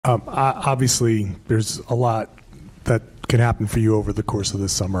Obviously, there's a lot that can happen for you over the course of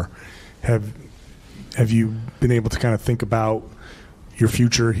this summer. Have you been able to kind of think about your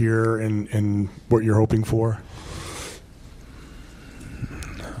future here and what you're hoping for?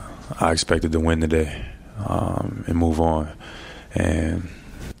 I expected to win today and move on, and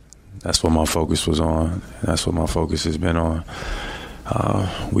that's what my focus was on. That's what my focus has been on.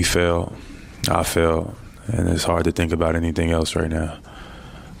 We failed. I failed, and it's hard to think about anything else right now,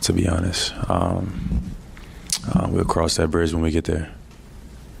 to be honest. We'll cross that bridge when we get there.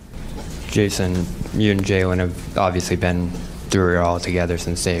 Jason, you and Jaylen have obviously been through it all together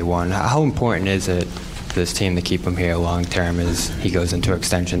since day one. How important is it for this team to keep him here long term as he goes into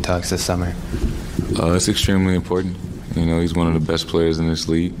extension talks this summer? It's extremely important. You know, he's one of the best players in this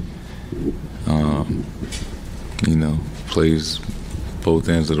league. You know, plays both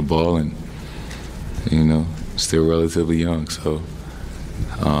ends of the ball and, you know, still relatively young. So,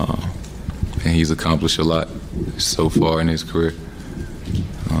 and he's accomplished a lot so far in his career.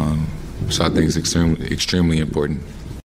 So I think it's extremely important.